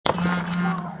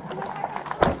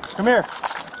Come here.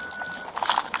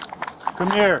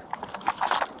 Come here.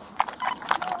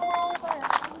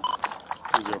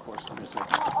 204,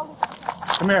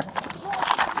 come here.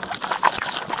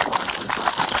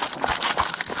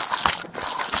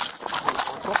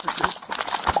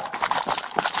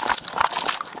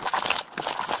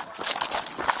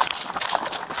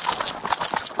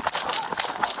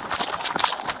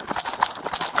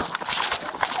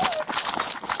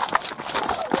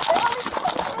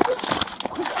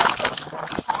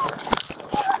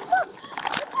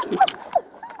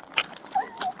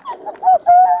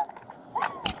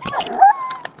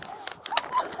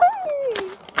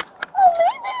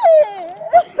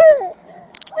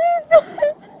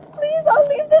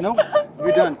 No,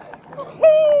 you're done.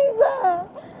 Please!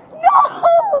 No!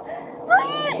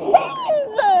 Please!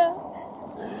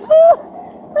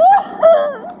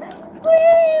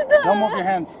 Please! Don't move your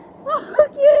hands.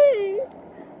 Okay!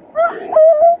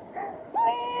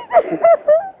 Please!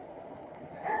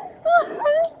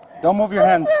 Don't move your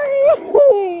hands. Sorry!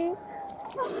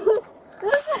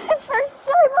 This is my first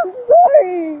time, I'm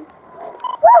sorry!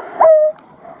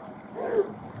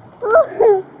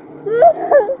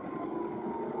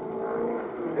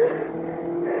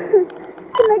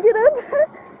 Can I get up?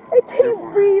 I can't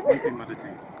breathe. Can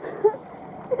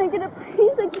I get up,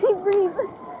 please? I can't breathe.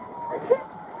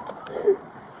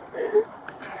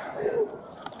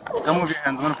 Don't move your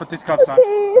hands. I'm gonna put these cuffs on.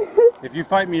 If you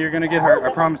fight me, you're gonna get hurt.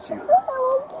 I promise you. I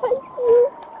won't fight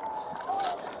you.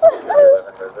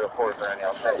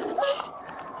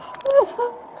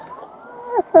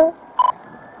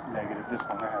 Negative. This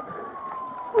one I have it.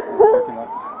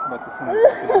 Let this one.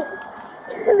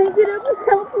 Can I get up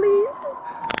now, please?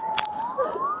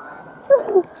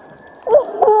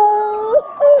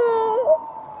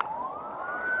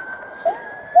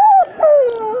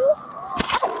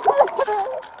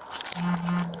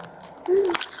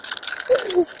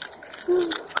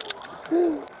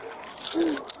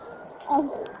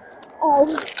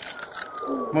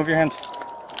 Move your hand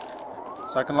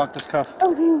so I can lock this cuff.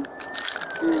 Okay.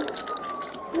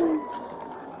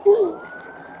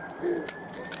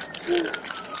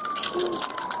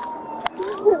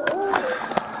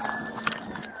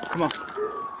 Come on.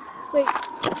 Wait.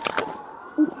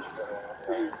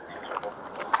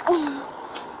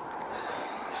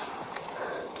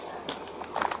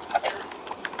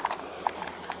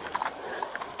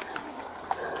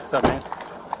 What's up, man?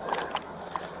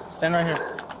 Stand right here.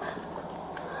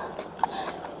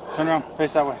 Turn around.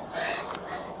 Face that way.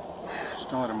 Just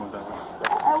don't let her move that way.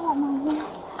 I won't move.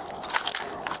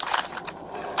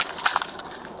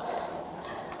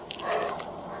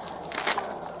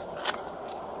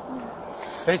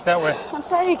 Face that way. I'm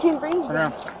sorry I can't breathe. Turn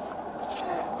around.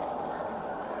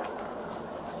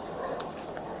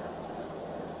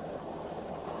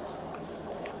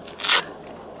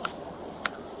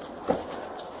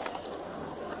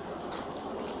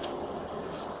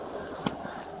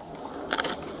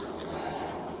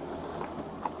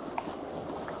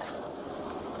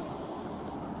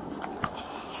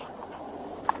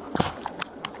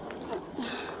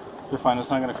 You're fine. It's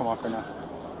not going to come off right now.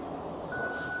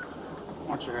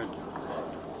 Watch your head.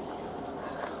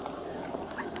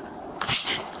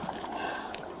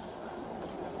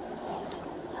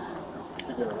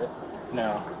 You good, right?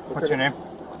 No. What's your name?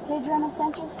 Adriana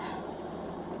Sanchez.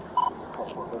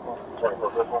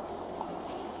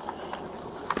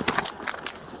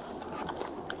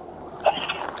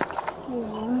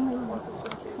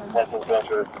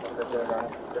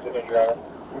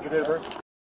 What's your date of birth?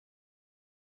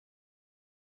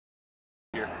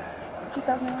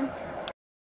 2001.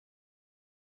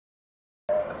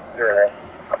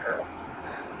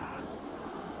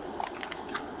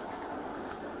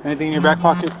 Anything in your back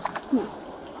pockets? No.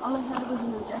 All I had was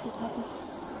in my jacket pocket.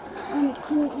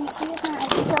 Can you see if my ID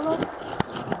fell off?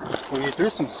 Well, you threw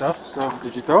some stuff, so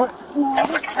did you throw it? No, I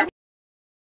didn't.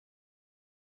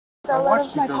 I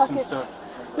watched you throw some stuff.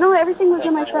 No, everything was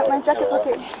in my jacket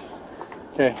pocket.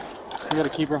 Okay. You got a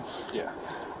key, bro? Yeah.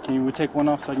 Can we take one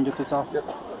off so I can get this off? Yep.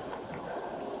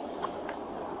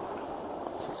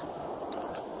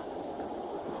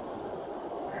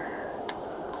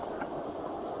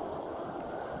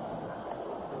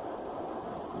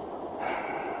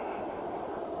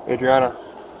 Adriana,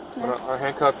 I'll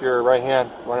handcuff your right hand.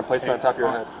 I want to place it on top of your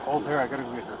head. Hold her, I gotta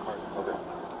go get her card. Okay.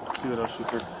 See what else she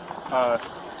threw.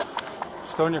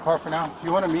 Just throw in your car for now. If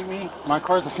you want to meet me, my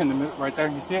car's like in the middle, right there.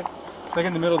 You see it? It's like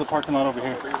in the middle of the parking lot over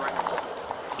here.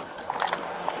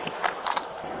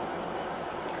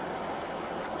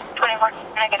 24,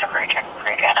 negative for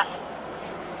Adriana.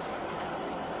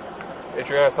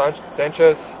 Adriana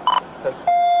Sanchez.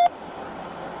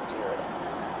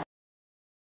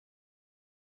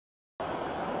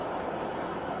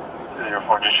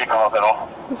 off at all?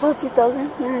 It's all 2,000.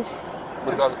 No,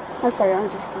 I'm sorry, I'm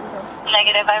just kidding.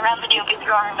 Negative. I ran the DOB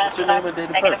through our mess. Negative.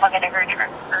 I'm going to hurt you.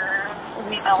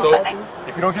 So,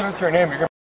 if you don't give us your name, you're going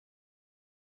to...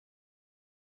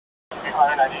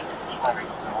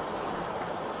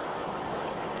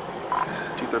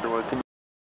 231.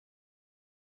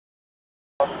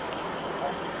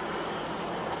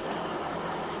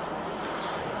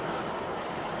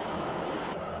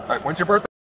 Alright, when's your birthday?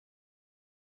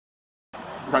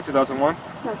 Is that 2001?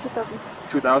 No, 2,000.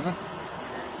 2000?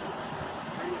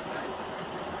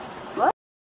 What?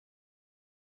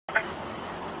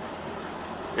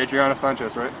 Adriana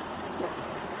Sanchez, right?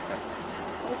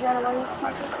 Adriana Monique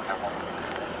Sanchez.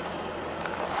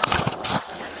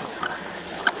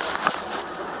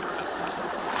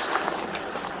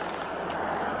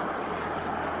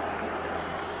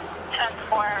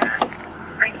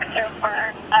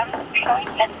 I'm showing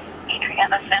that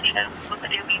Adriana Sanchez with the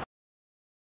DOB.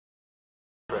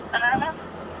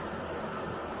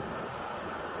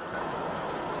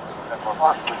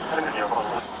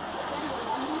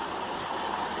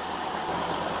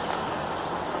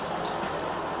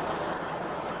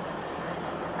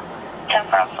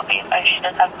 She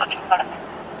does have booking photo.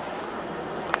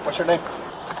 What's your name?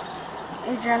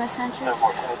 Adriana Sanchez.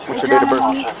 What's your date of birth?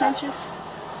 Monique Sanchez.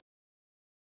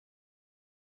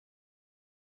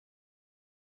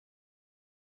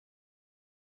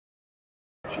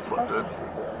 She slept this.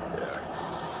 Yeah.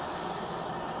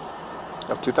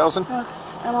 Of 2000?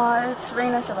 It's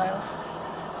Reina Ceballos.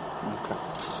 Okay.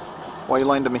 Why are you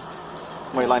lying to me?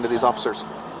 Why are you lying to these officers?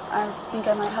 I think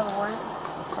I might have a warrant.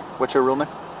 Okay. What's your real name?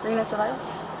 Reina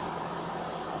Ceballos.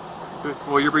 Good.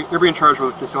 Well, you're being charged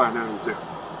with concealing identity too.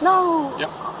 No! Yep.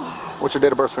 What's your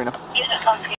date of birth, Rena?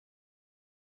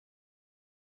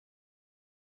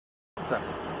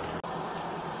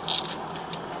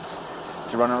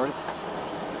 Did you run already?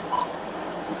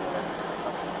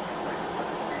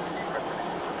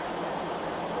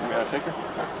 You gotta take her?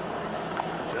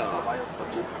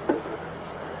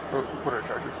 What are her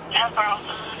charges?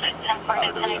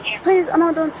 Please,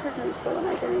 no, don't charge me stolen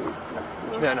identity.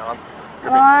 Yeah, no,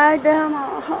 I damn.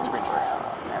 I've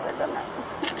never done that.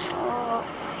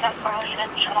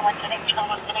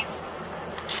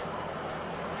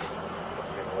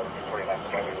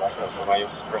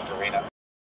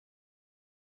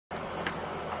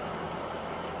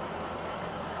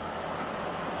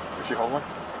 Is she home one?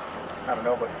 I don't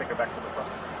know, but take her back to the front.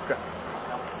 Okay.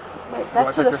 Wait,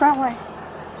 back to the front way.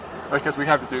 I guess we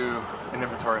have to do an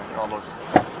inventory and all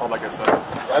that good stuff.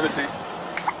 So have a seat.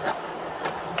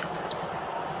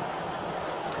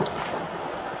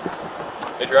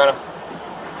 Adriana,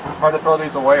 hard to throw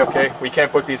these away, okay? We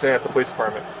can't put these in at the police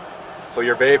department. So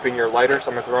your vape and your lighters,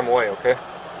 I'm gonna throw them away, okay?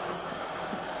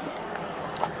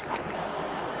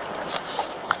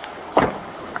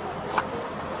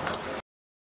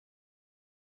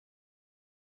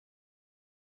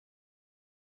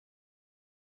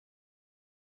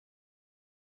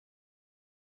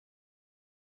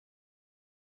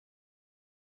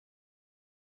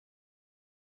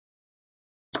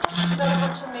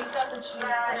 To make that that she put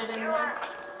it in there,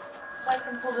 so I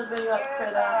can pull the video up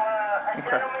for that.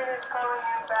 Okay.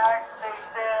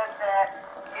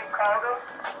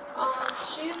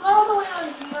 She's all the way on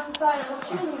the inside. I hope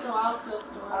she didn't go out those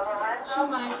doors. She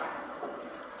might.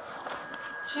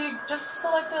 She just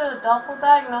selected a duffel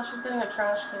bag, and now she's getting a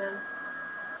trash can.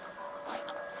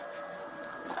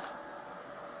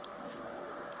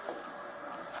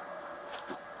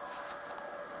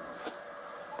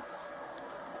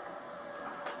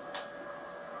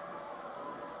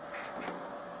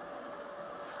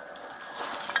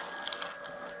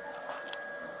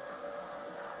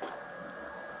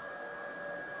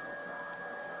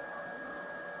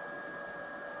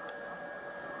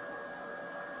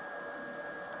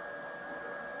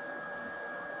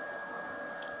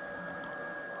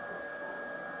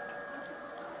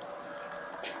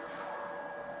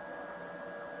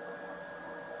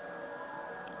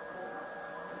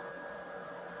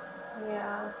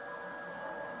 Yeah.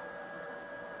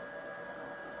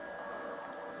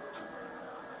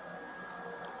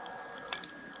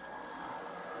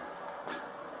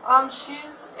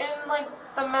 She's in like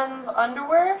the men's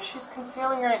underwear. She's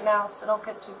concealing right now, so don't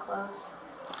get too close.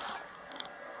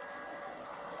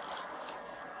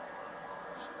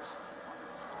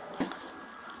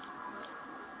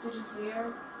 Did you see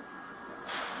her?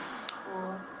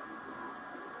 Cool.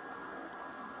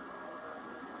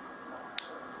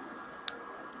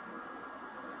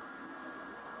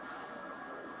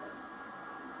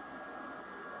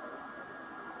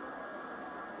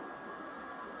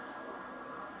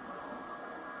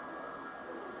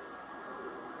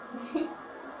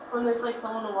 When there's like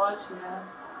someone to watch, yeah.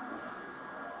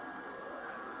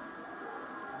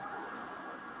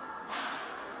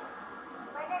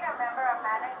 We need a member of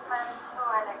management to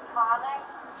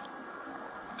electronics.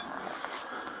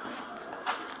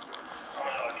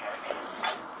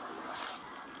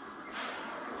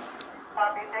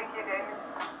 Copy, thank you, David.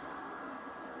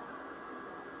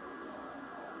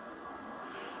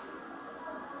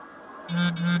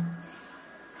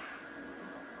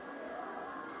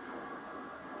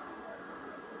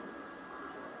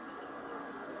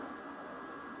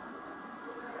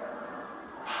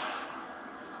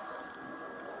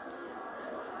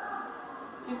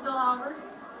 You still have her?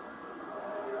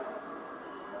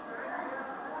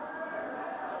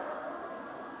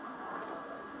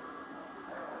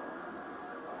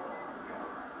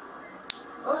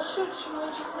 Oh shoot, she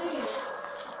might just leave.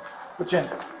 Which end?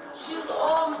 She's,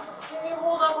 can you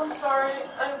hold up? I'm sorry.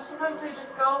 Sometimes they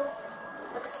just go.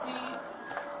 Let's see.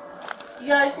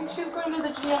 Yeah, I think she's going to the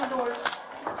GM doors.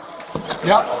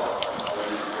 Yep.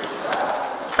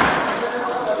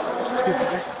 Excuse me,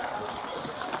 guys.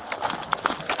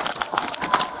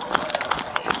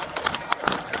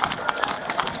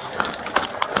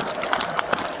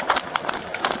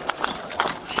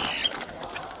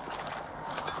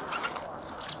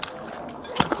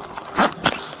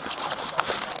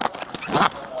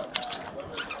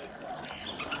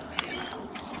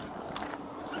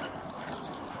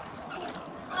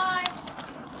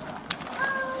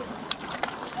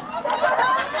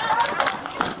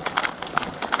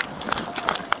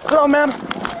 Hello, ma'am.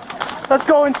 Let's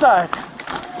go inside.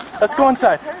 Let's go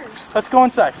inside. Let's go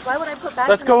inside. Why would I put bags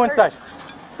Let's in go a purse? inside.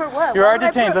 For what? You Why are would I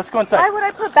detained. put- Let's go inside. Why would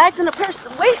I put bags in a purse?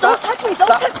 Wait, Stop. don't touch me. Don't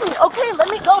Stop. touch me. Okay, let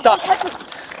me go. Stop. Don't touch me.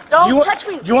 Don't touch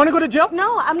me. Do you want to go to jail?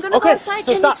 No, I'm gonna Okay, go outside.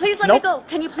 so Can stop. you please let Nope. me go?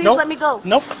 Can you please Nope. let me go?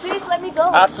 Nope. Please let me go.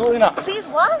 Absolutely not. Please,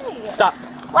 why? Stop.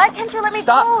 Why can't you let me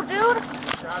Stop. go, dude?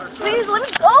 Please let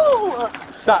me go.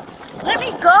 Stop. Let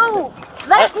me go.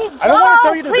 Let me go. I don't want to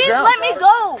throw you to the Please ground. let me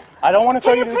go. I don't want to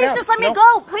throw Can you you to the please ground. just let me No.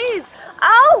 go, please?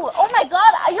 Ow! Oh my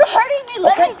God, you're hurting me.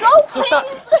 Let Okay, me go, so please. stop.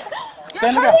 You're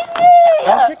Stand again. hurting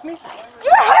Don't me. kick me.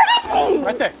 You're hurting me.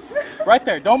 Right there. Right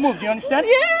there. Don't move. Do you understand?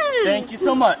 Yes. Thank you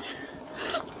so much.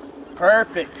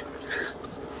 Perfect.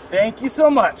 Thank you so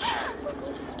much.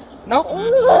 Nope.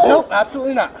 Nope.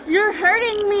 Absolutely not. You're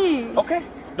hurting me. Okay.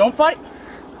 Don't fight.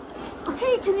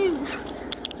 Okay, can you?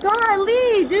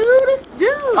 Golly,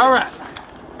 dude. All right.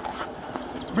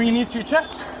 Bring your knees to your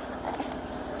chest.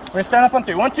 We're gonna stand up on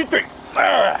 3. 1, 2, 3. All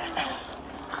right.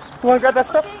 You wanna grab that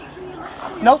stuff?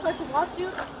 Nope. So I can walk,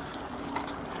 dude.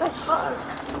 That's fine.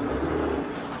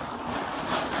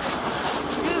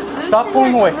 Dude, Stop loosen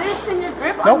pulling your- away. Loosen your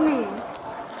grip Nope. on me. Dude,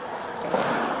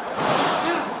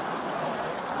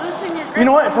 loosen your grip. You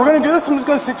know what? on If we're me. gonna do this, I'm just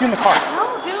gonna sit you in the car. No,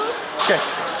 dude. Okay.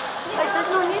 Like, there's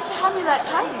no need to have me that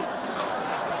tight.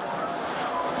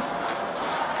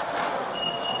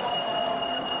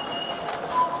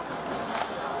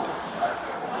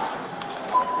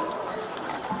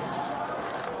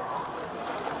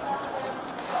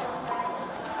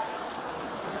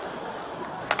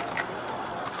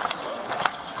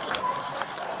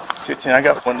 I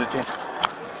got 1 to 10.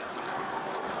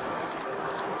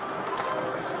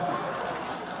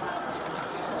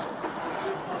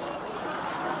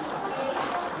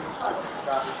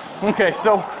 Okay,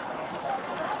 so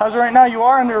as of right now, you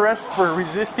are under arrest for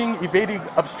resisting, evading,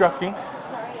 obstructing,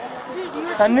 Dude, you were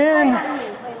and too then, tight on me.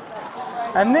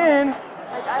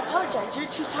 Like, I apologize. You're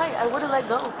too tight. I would have let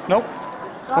go. nope.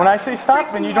 When I say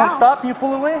stop and you don't stop and you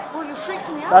pull away, Well, you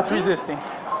freaked me out. that's dude. resisting.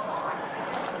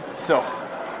 So,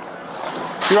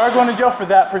 you are going to jail for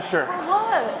that for sure. For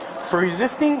what? For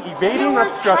resisting, evading, You were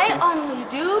obstructing. tight on me,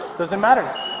 dude. Doesn't matter.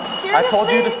 I told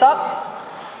you to Seriously? stop.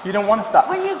 You didn't want to stop.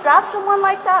 When you grab someone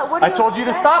like that, what do I you told you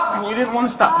to expect? stop and you didn't want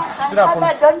to stop. I've Sit down had for me.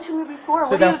 that done to me before.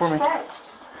 Sit What do down you for me. expect?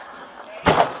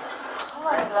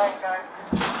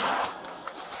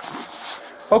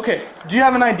 Okay, do you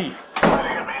have an ID?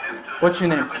 What's your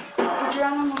name?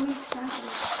 Adriana Monique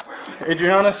Sanchez.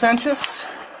 Adriana Sanchez?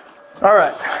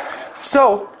 Alright,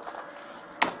 so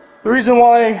the reason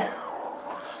why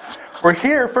we're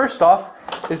here, first off,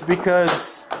 is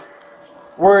because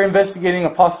we're investigating a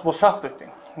possible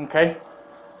shoplifting, okay?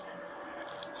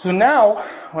 So now,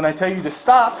 when I tell you to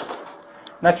stop,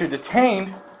 that you're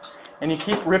detained, and you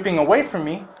keep ripping away from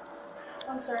me,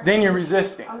 I'm sorry. then you're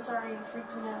resisting, I'm sorry, you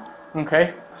freaked me out.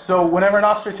 okay? So whenever an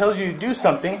officer tells you to do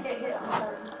something, Get hit, I'm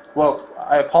sorry. well,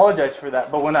 I apologize for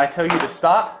that, but when I tell you to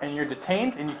stop and you're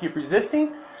detained and you keep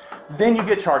resisting, then you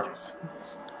get charges.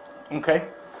 Okay?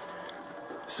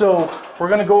 So, we're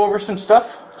going to go over some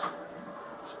stuff,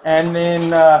 and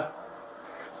then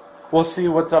we'll see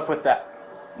what's up with that.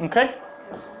 Okay?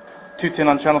 210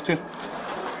 on channel 2.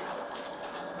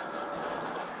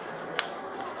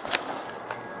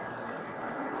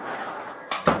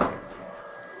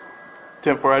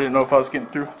 I didn't know if I was getting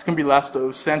through. It's going to be last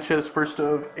of Sanchez, first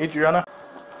of Adriana.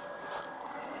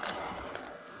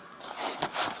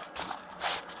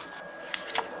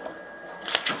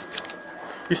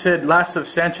 You said last of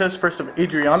Sanchez, first of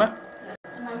Adriana?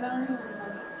 My middle name is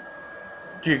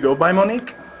Monique. Do you go by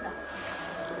Monique? No.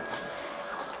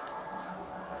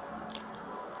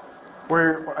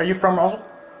 Where are you from, Rosal?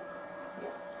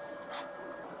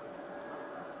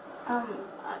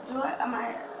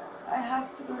 I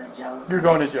have to go to jail. You're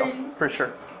going to jail, for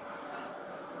sure.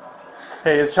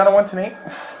 Hey, is channel 1 tonight?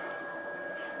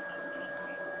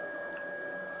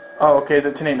 Oh, okay, is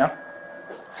it tonight now?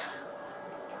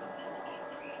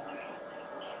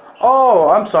 Oh,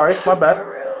 I'm sorry, my bad.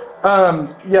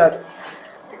 Yeah.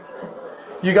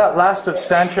 You got last of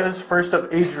Sanchez, first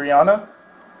of Adriana?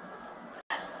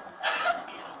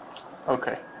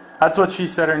 Okay. That's what she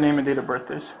said her name and date of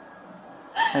birth is.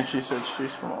 And she said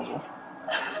she's from Rosal.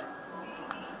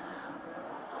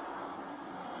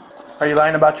 Are you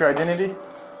lying about your identity?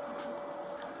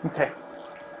 Okay.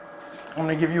 I'm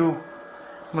going to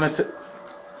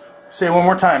say it one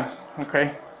more time,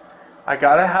 okay? I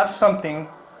gotta have something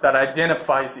that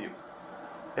identifies you.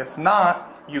 If not,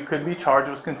 you could be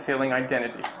charged with concealing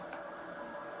identity.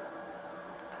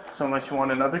 So unless you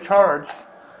want another charge,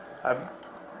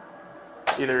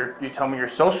 either you tell me your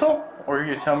social or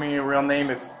you tell me your real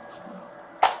name if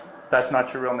that's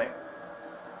not your real name.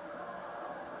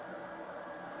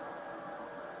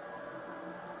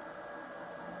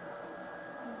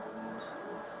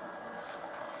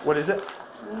 What is it?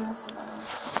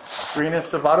 Rina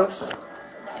Ceballos?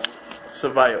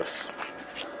 Ceballos.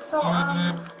 So,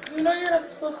 you know you're not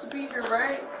supposed to be here,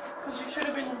 right? Because you should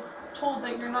have been told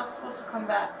that you're not supposed to come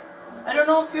back. I don't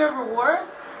know if you ever were,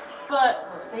 but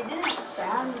They didn't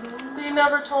ban me. they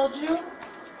never told you.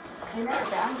 They never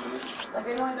banned me. Like,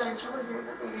 I know I got in trouble here,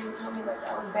 but they didn't tell me that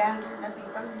I was banned or nothing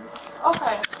from me.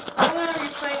 Okay. I'm going to be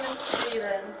saying this today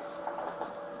then.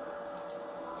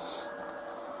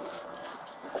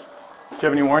 Do you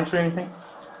have any warrants or anything?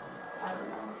 I don't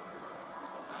know.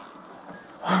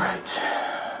 Alright.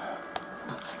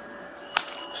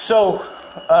 So,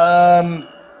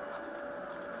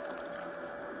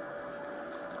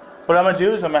 what I'm going to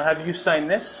do is I'm going to have you sign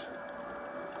this.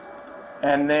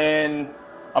 And then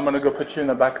I'm going to go put you in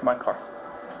the back of my car.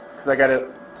 Because I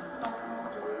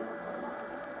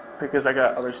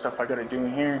got other stuff I got to do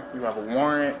in here. You have a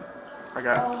warrant.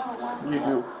 You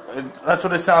do. That's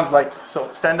what it sounds like.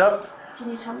 So, stand up. Can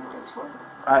you tell me what it's for?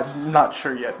 I'm not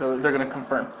sure yet. They're going to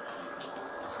confirm.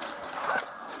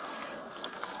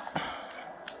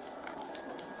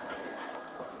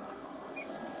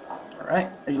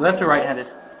 Alright. Are you left or right-handed?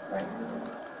 Right.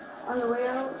 On the way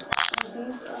out, I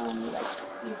think, like,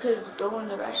 you could go in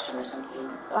the restroom or something.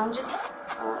 Just,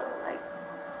 put,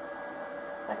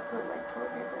 like,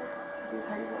 toilet paper. If you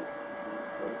kind of, like,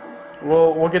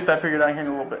 We'll get that figured out here in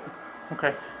a little bit.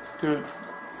 Okay. Do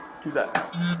that.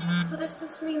 So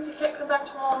this means you can't come back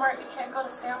to Walmart, you can't go to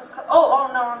Sam's Club. Oh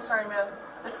no, I'm sorry, ma'am.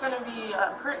 It's going to be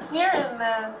print here and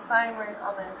then sign where you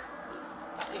call in.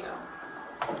 There you go.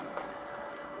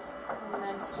 And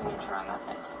then signature on that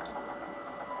next line.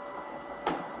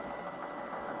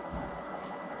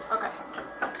 Okay.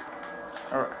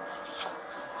 Alright.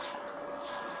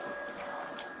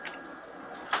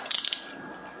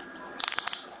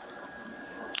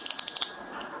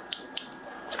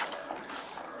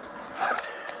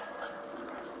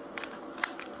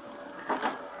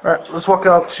 Alright, let's walk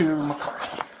out to my car.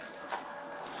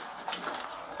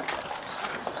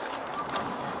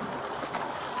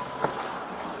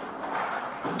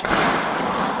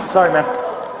 Sorry, man.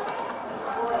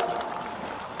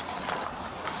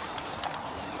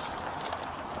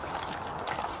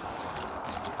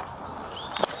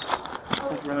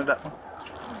 Rented that one.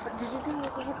 Did you think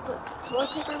you could put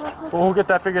toilet paper real quick? We'll get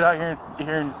that figured out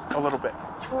here in a little bit.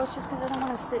 Well, it's just because I don't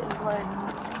want to sit in blood.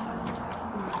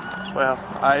 Well,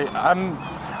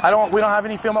 we don't have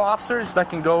any female officers that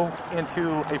can go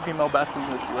into a female bathroom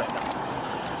with you right now.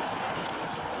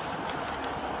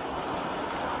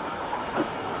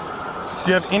 Do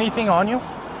you have anything on you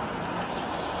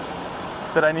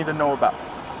that I need to know about?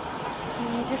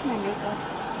 Just my makeup.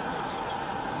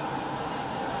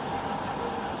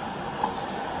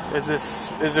 Is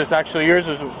this actually yours,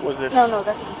 or was this? No,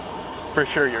 that's mine. For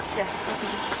sure yours. Yeah, that's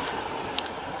mine.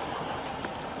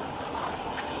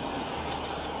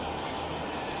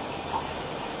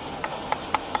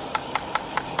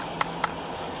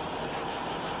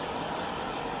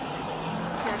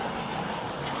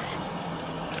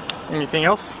 Anything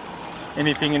else?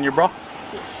 Anything in your bra?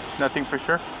 Nothing for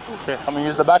sure? Okay, I'm gonna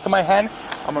use the back of my hand.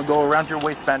 I'm gonna go around your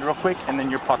waistband real quick and then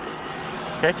your pockets.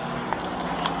 Okay? Do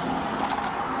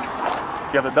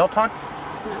you have a belt on?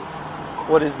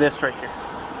 What is this right here?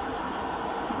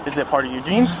 Is it part of your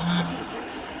jeans?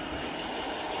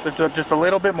 Just a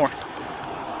little bit more.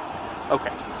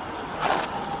 Okay.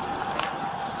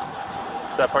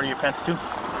 Is that part of your pants too?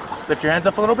 Lift your hands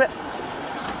up a little bit.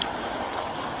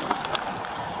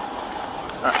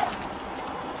 Alright.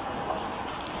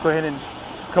 Go ahead and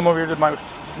come over here to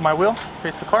my wheel.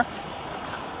 Face the car.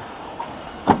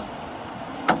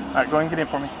 Alright, go ahead and get in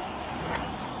for me.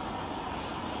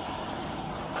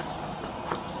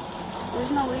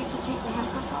 There's no way you can take the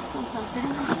handcuffs off since I'm sitting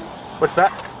here? What's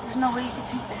that? There's no way you can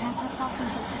take the handcuffs off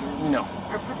since I'm sitting here? No.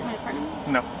 Or put them in front of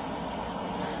me? No.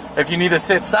 If you need to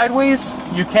sit sideways,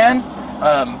 you can,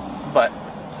 but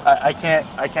I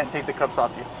can't take the cuffs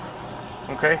off you.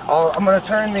 Okay? I'm gonna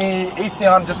turn the AC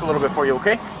on just a little bit for you.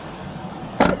 Okay?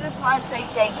 I just want to say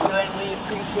thank you, and we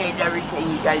appreciate everything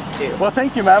you guys do. Well,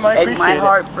 thank you, ma'am. I And appreciate my it.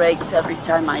 heart breaks every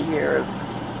time I hear of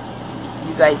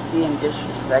you guys being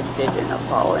disrespected and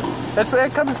fallen.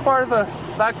 It comes as part of the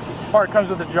that part comes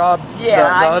with the job.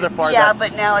 Yeah, the other part. yeah, that's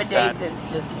but nowadays sad. it's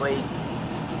just way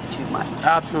too much.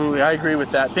 Absolutely, I agree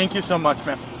with that. Thank you so much,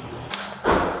 ma'am.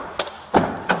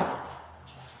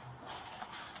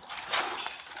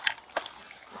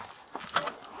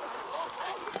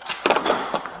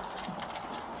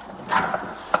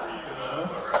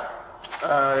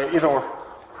 Either or.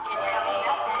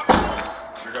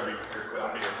 You're gonna be here. I'm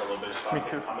gonna be here for a little bit. So Me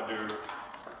too. I'm gonna do it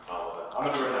on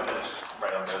that bench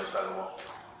right on the other side of the wall.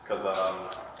 Cause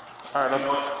Alright, you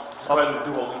know what? Go ahead and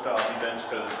do holding style on the bench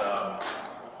because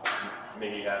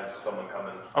maybe he has someone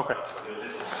coming. Okay. So he'll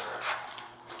just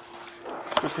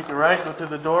Go take it right, go through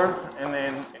the door, and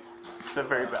then the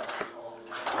very back.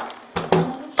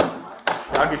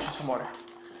 I'll get you some water.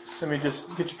 Let me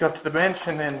just get you cuffed to the bench,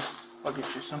 and then I'll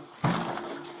get you some.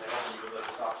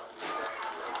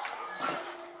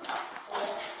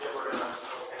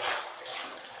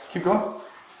 Keep going.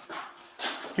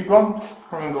 Keep going.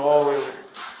 We're going to go all the way over there.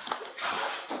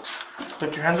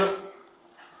 Lift your hands up.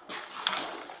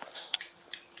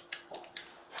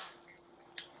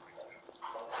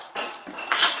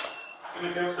 Can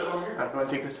we finish that over here? I'm going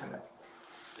to take this hand out.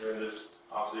 You're in this,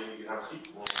 obviously, you can have a seat.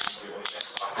 We'll get one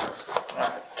of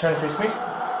Alright, turn and face me.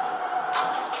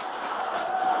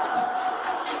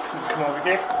 Come over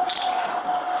here.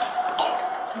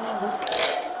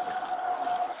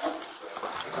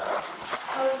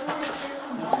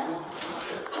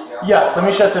 Yeah, let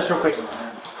me shut this real quick.